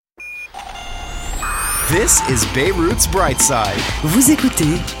This is Beirut's Brightside. Vous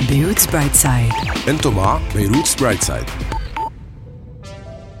écoutez Beirut's Brightside. انتم مع Beirut's Brightside.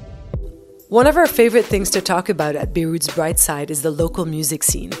 One of our favorite things to talk about at Beirut's Brightside is the local music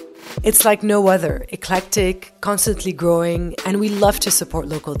scene. It's like no other, eclectic, constantly growing, and we love to support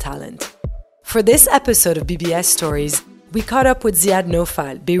local talent. For this episode of BBS Stories, we caught up with Ziad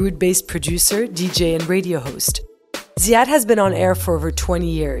Nofal, Beirut-based producer, DJ, and radio host. Ziad has been on air for over 20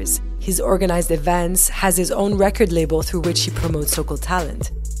 years. He's organized events, has his own record label through which he promotes local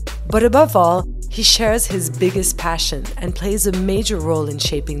talent. But above all, he shares his biggest passion and plays a major role in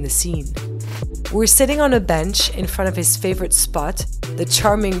shaping the scene. We're sitting on a bench in front of his favorite spot, the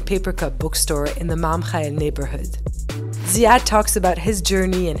charming Paper Cup bookstore in the Mam Khael neighborhood. Ziad talks about his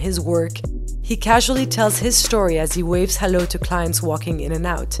journey and his work. He casually tells his story as he waves hello to clients walking in and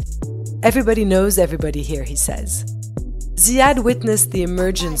out. Everybody knows everybody here, he says. Ziad witnessed the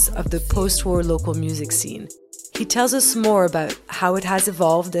emergence of the post-war local music scene. He tells us more about how it has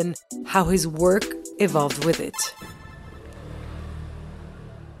evolved and how his work evolved with it.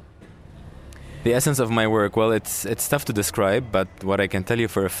 The essence of my work, well, it's tough to describe, but what I can tell you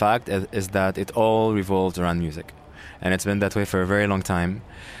for a fact is that it all revolves around music. And it's been that way for a very long time.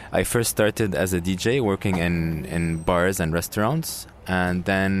 I first started as a DJ working in bars and restaurants, and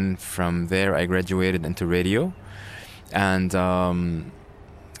then from there I graduated into radio. And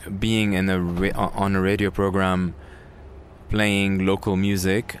being on a radio program playing local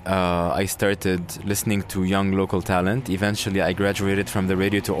music, I started listening to young local talent. Eventually I graduated from the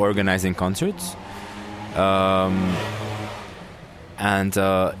radio to organizing concerts, and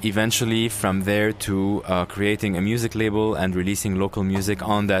eventually from there to creating a music label and releasing local music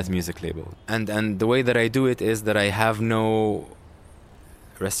on that music label. And the way that I do it is that I have no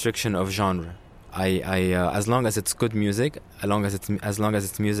restriction of genre. I as long as it's good music, as long as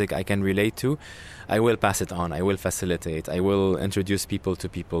it's music I can relate to, I will pass it on. I will facilitate. I will introduce people to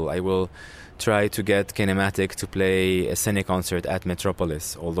people. I will try to get Kinematic to play a cine concert at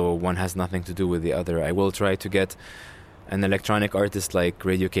Metropolis, although one has nothing to do with the other. I will try to get an electronic artist like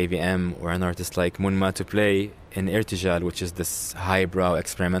Radio KVM or an artist like Munma to play in Irtijal, which is this highbrow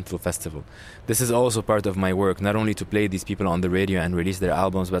experimental festival. This is also part of my work, not only to play these people on the radio and release their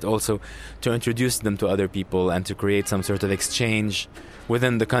albums, but also to introduce them to other people and to create some sort of exchange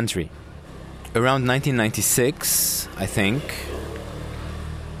within the country. Around 1996, I think,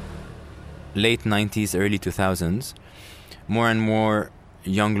 late 90s, early 2000s, more and more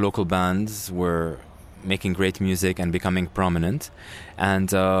young local bands were making great music and becoming prominent.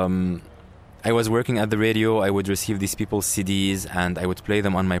 And I was working at the radio. I would receive these people's CDs and I would play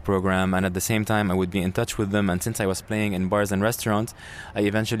them on my program, and at the same time I would be in touch with them. And since I was playing in bars and restaurants, I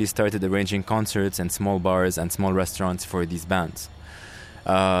eventually started arranging concerts in small bars and small restaurants for these bands.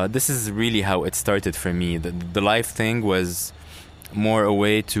 This is really how it started for me. The live thing was more a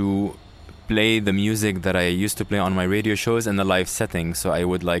way to play the music that I used to play on my radio shows in a live setting. So I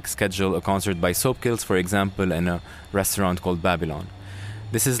would schedule a concert by Soapkills, for example, in a restaurant called Babylon.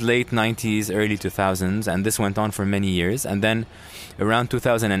 This is late 90s, early 2000s, and this went on for many years. And then around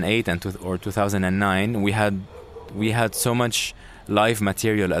 2008 or 2009, we had so much live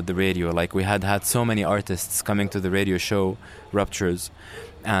material at the radio. We had so many artists coming to the radio show, Ruptures,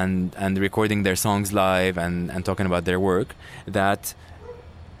 and recording their songs live and talking about their work, that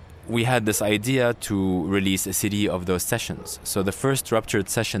we had this idea to release a CD of those sessions. So the first Ruptured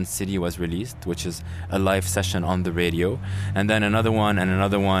Sessions CD was released, which is a live session on the radio, and then another one and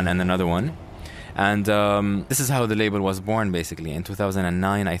another one and another one. And this is how the label was born, basically. In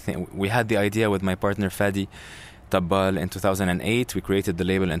 2009, I think we had the idea with my partner Fadi Tabbal in 2008. We created the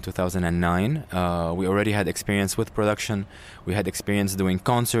label in 2009. We already had experience with production. We had experience doing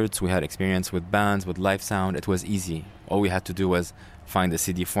concerts. We had experience with bands, with live sound. It was easy. All we had to do was find a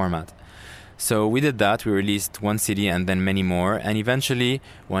CD format. So we did that. We released one CD and then many more. And eventually,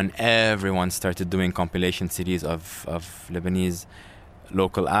 when everyone started doing compilation CDs of Lebanese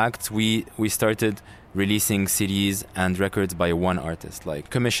local acts, we started releasing CDs and records by one artist,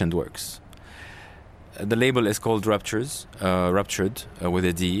 commissioned works. The label is called Ruptures, Ruptured with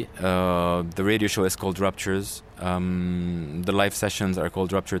a D. The radio show is called Ruptures. The live sessions are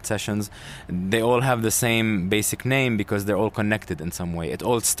called Ruptured Sessions. They all have the same basic name because they're all connected in some way. It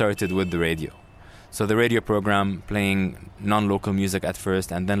all started with the radio. So the radio program playing non-local music at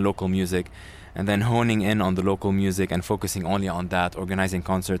first, and then local music, and then honing in on the local music and focusing only on that, organizing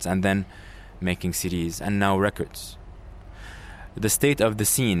concerts, and then making CDs, and now records. The state of the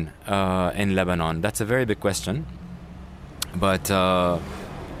scene in Lebanon, that's a very big question. But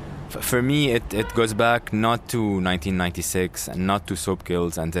For me, it goes back not to 1996 and not to Soap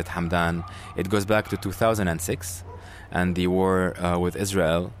Kills and Zed Hamdan. It goes back to 2006 and the war with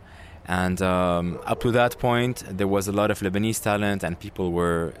Israel. And up to that point, there was a lot of Lebanese talent and people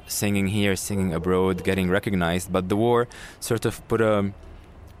were singing here, singing abroad, getting recognized. But the war sort of put a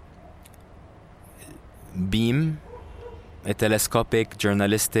beam, a telescopic,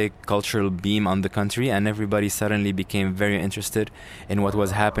 journalistic, cultural beam on the country, and everybody suddenly became very interested in what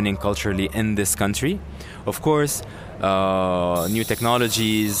was happening culturally in this country. Of course, new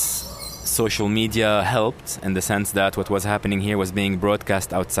technologies, social media helped in the sense that what was happening here was being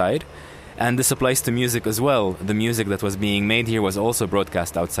broadcast outside. And this applies to music as well. The music that was being made here was also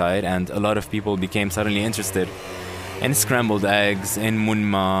broadcast outside, and a lot of people became suddenly interested in Scrambled Eggs, in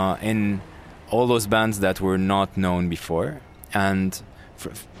Munma, in all those bands that were not known before. And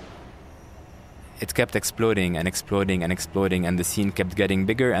it kept exploding and exploding and exploding, and the scene kept getting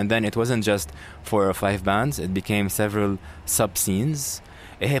bigger. And then it wasn't just 4 or 5 bands, it became several sub-scenes.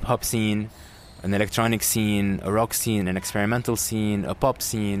 A hip-hop scene, an electronic scene, a rock scene, an experimental scene, a pop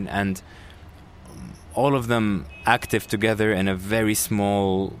scene, and all of them active together in a very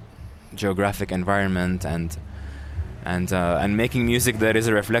small geographic environment, and making music that is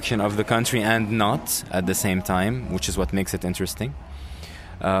a reflection of the country and not at the same time, which is what makes it interesting.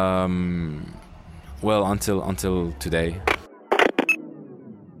 Well, until today.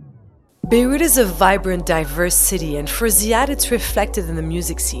 Beirut is a vibrant, diverse city, and for Ziad, it's reflected in the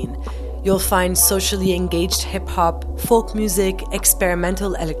music scene. You'll find socially engaged hip-hop, folk music,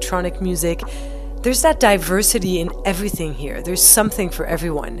 experimental electronic music. There's that diversity in everything here. There's something for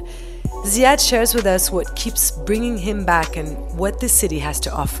everyone. Ziad shares with us what keeps bringing him back and what this city has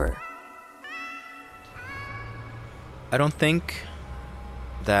to offer. I don't think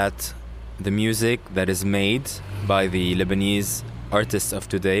that the music that is made by the Lebanese artists of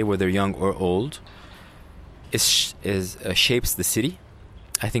today, whether young or old, shapes the city.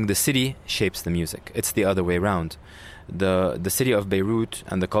 I think the city shapes the music. It's the other way around. The city of Beirut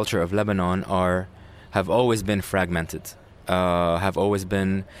and the culture of Lebanon have always been fragmented, have always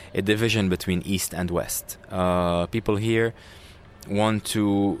been a division between East and West. People here want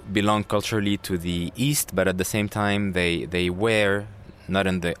to belong culturally to the East, but at the same time they wear, not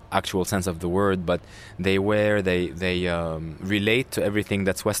in the actual sense of the word, but they relate to everything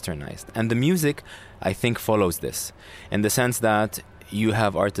that's westernized. And the music, I think, follows this, in the sense that you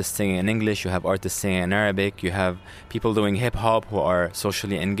have artists singing in English, you have artists singing in Arabic, you have people doing hip-hop who are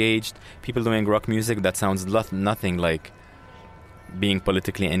socially engaged, people doing rock music that sounds nothing like being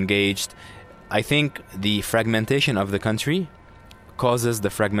politically engaged. I think the fragmentation of the country causes the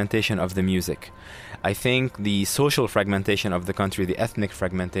fragmentation of the music. I think the social fragmentation of the country, the ethnic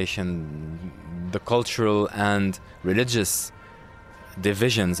fragmentation, the cultural and religious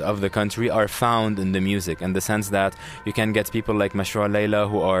divisions of the country are found in the music, in the sense that you can get people like Mashrou' Layla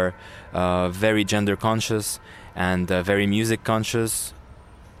who are very gender conscious and very music conscious,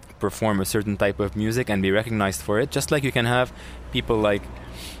 perform a certain type of music and be recognized for it, just like you can have people like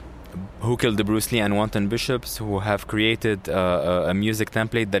Who Killed the Bruce Lee and Wanton Bishops who have created a music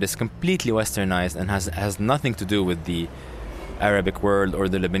template that is completely westernized and has nothing to do with the Arabic world or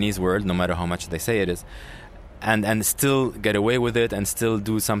the Lebanese world, no matter how much they say it is, and still get away with it and still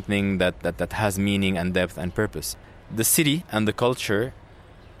do something that has meaning and depth and purpose. The city and the culture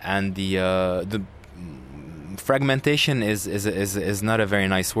and the fragmentation is not a very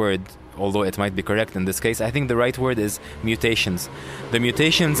nice word, although it might be correct in this case. I think the right word is mutations. The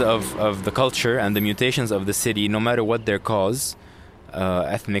mutations of the culture and the mutations of the city, no matter what their cause,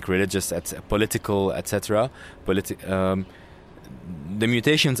 ethnic, religious, political, etc., the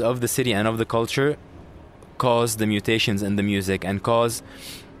mutations of the city and of the culture cause the mutations in the music and cause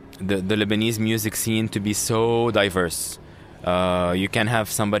the Lebanese music scene to be so diverse. You can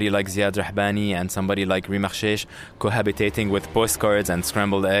have somebody like Ziad Rahbani and somebody like Rima Khsheish cohabitating with Postcards and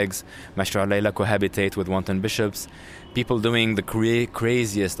Scrambled Eggs. Mashrou' Layla cohabitate with Wanton Bishops. People doing the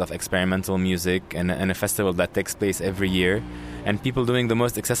craziest of experimental music in a festival that takes place every year. And people doing the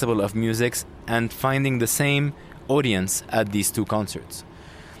most accessible of musics and finding the same audience at these two concerts.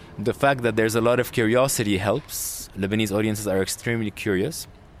 The fact that there's a lot of curiosity helps. Lebanese audiences are extremely curious,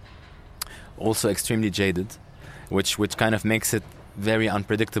 also extremely jaded, which kind of makes it very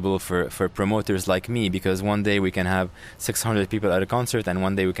unpredictable for promoters like me, because one day we can have 600 people at a concert and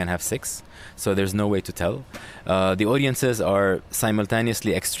one day we can have 6, so there's no way to tell. The audiences are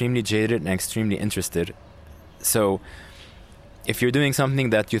simultaneously extremely jaded and extremely interested. So if you're doing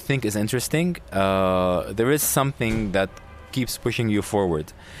something that you think is interesting, there is something that keeps pushing you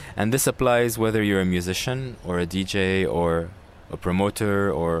forward. And this applies whether you're a musician or a DJ or a promoter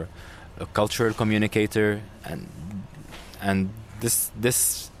or a cultural communicator, and this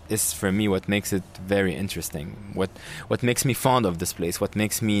is for me what makes it very interesting. What makes me fond of this place. What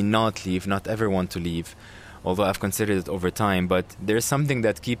makes me not ever want to leave. Although I've considered it over time, but there's something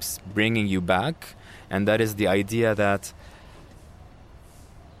that keeps bringing you back, and that is the idea that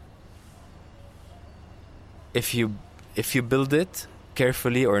if you build it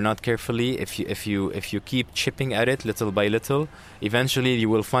carefully or not carefully, if you keep chipping at it little by little, eventually you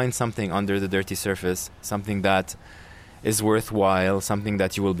will find something under the dirty surface, something that is worthwhile, something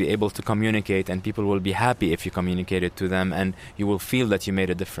that you will be able to communicate, and people will be happy if you communicate it to them, and you will feel that you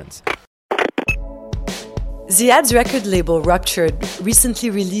made a difference. Ziad's record label, Ruptured, recently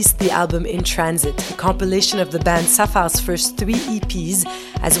released the album In Transit, a compilation of the band Safar's first 3 EPs,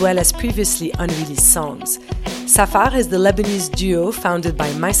 as well as previously unreleased songs. Safar is the Lebanese duo founded by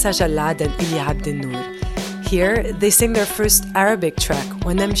Maïssa Jallad and Elia Abdenour. Here, they sing their first Arabic track,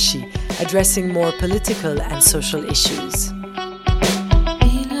 Wanamshi, addressing more political and social issues.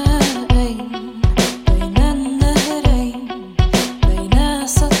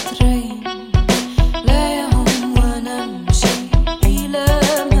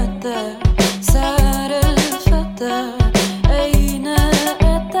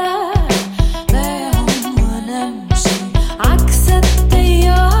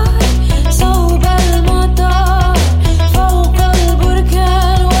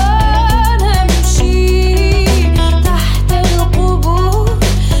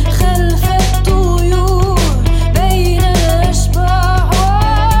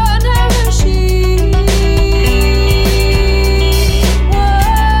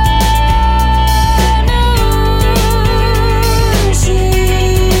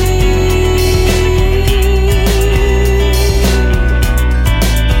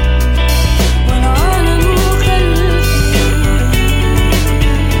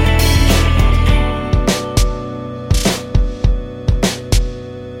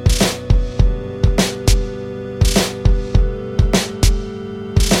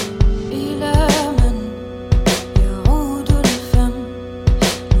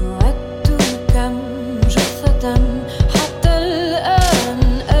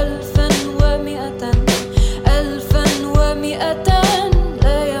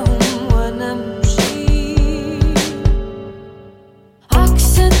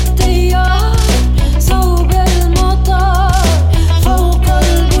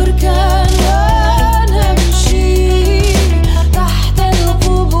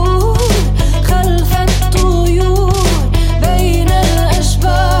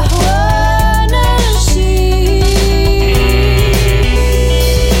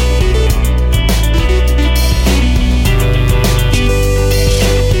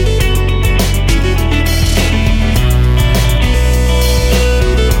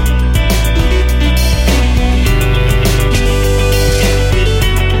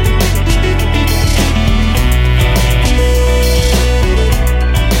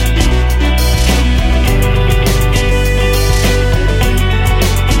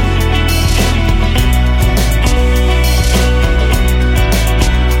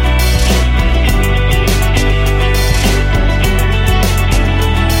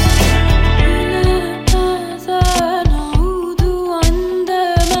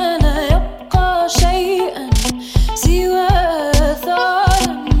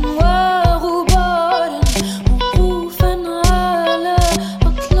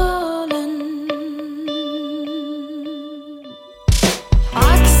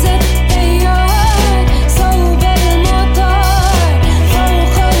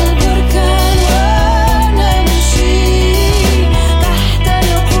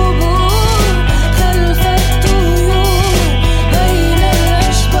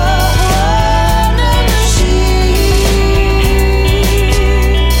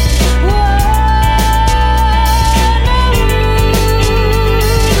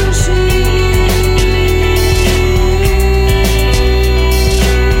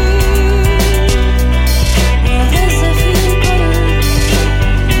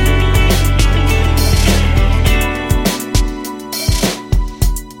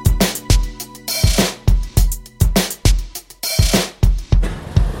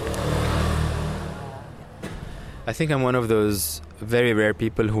 I think I'm one of those very rare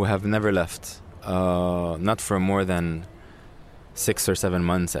people who have never left, not for more than 6 or 7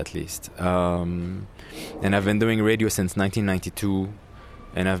 months at least. And I've been doing radio since 1992,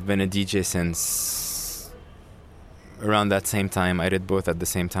 and I've been a DJ since around that same time. I did both at the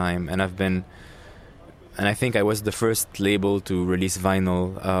same time, and I think I was the first label to release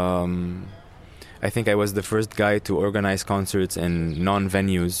vinyl. I think I was the first guy to organize concerts in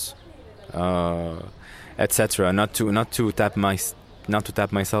non-venues etc. Not to tap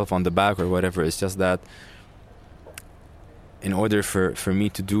myself on the back or whatever. It's just that in order for me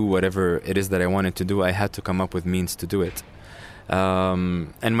to do whatever it is that I wanted to do, I had to come up with means to do it.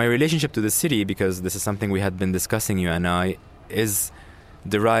 And my relationship to the city, because this is something we had been discussing, you and I, is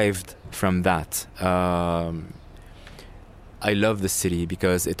derived from that. I love the city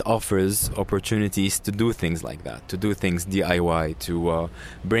because it offers opportunities to do things like that, to do things DIY, to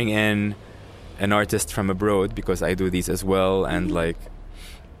bring in an artist from abroad, because I do these as well, and like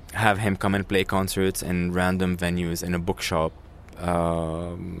have him come and play concerts in random venues, in a bookshop,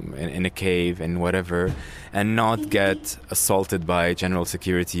 in a cave, and whatever, and not get assaulted by general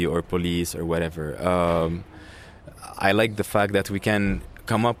security or police or whatever. I like the fact that we can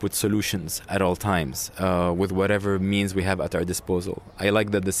come up with solutions at all times with whatever means we have at our disposal. I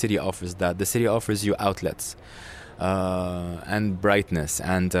like that the city offers that. The city offers you outlets and brightness,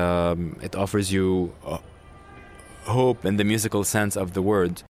 and it offers you hope in the musical sense of the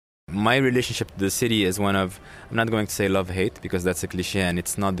word. My relationship to the city is one of, I'm not going to say love-hate, because that's a cliche and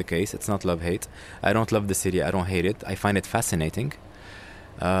it's not the case. It's not love-hate. I don't love the city. I don't hate it. I find it fascinating.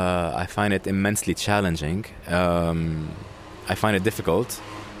 I find it immensely challenging. I find it difficult.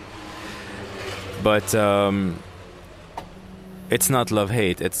 But it's not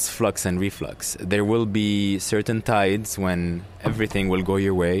love-hate. It's flux and reflux. There will be certain tides when everything will go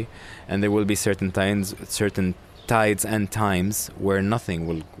your way, and there will be certain tides and times where nothing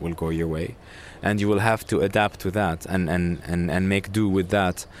will go your way, and you will have to adapt to that and make do with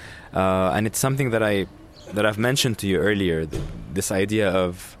that. And it's something that I've mentioned to you earlier. This idea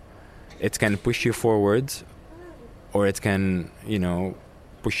of it can push you forward, or it can,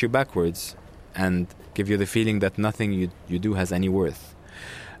 push you backwards and give you the feeling that nothing you do has any worth.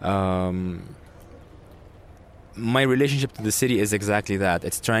 My relationship to the city is exactly that.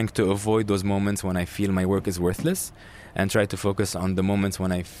 It's trying to avoid those moments when I feel my work is worthless, and try to focus on the moments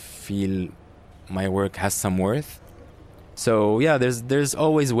when I feel my work has some worth. So yeah, there's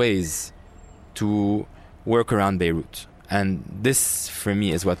always ways to work around Beirut. And this, for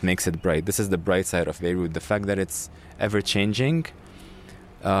me, is what makes it bright. This is the bright side of Beirut. The fact that it's ever-changing,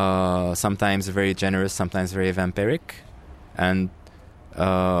 sometimes very generous, sometimes very vampiric, and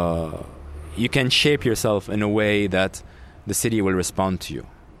you can shape yourself in a way that the city will respond to you.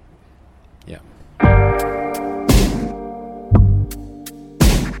 Yeah.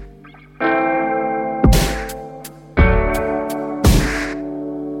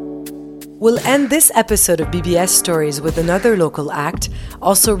 We'll end this episode of BBS Stories with another local act,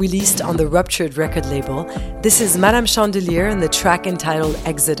 also released on the Ruptured record label. This is Madame Chandelier and the track entitled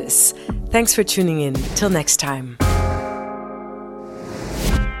Exodus. Thanks for tuning in. Till next time.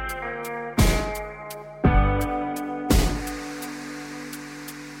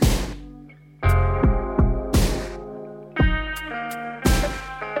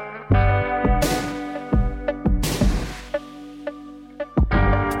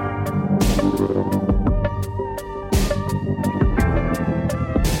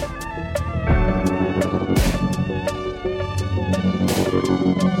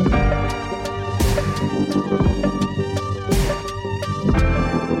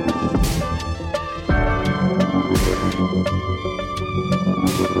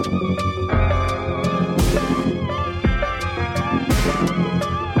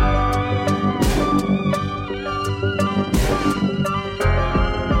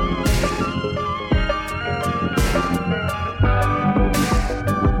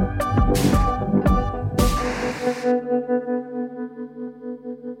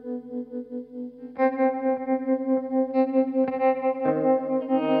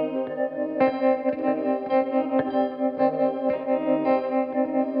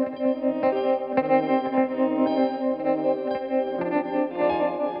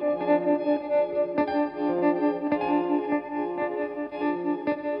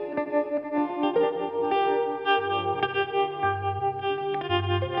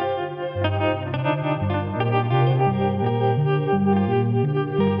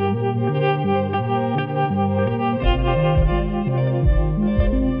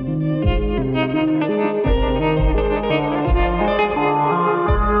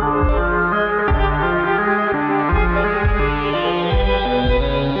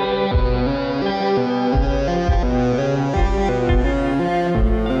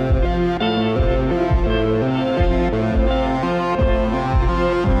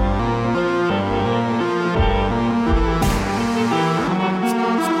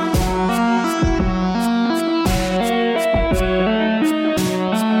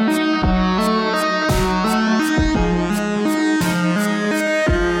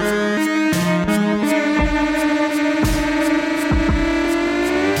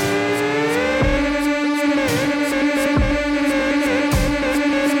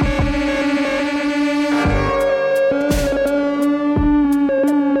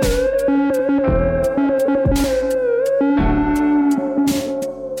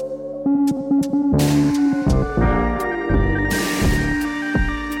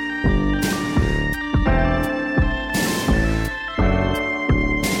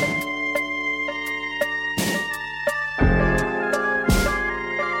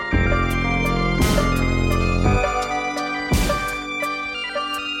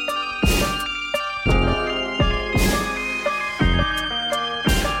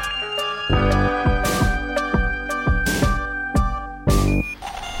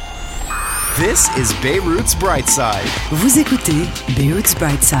 This is Beirut's Bright Side. Vous écoutez Beirut's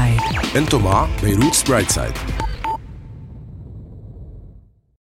Bright Side. انتم مع بيروت's برايت سايد.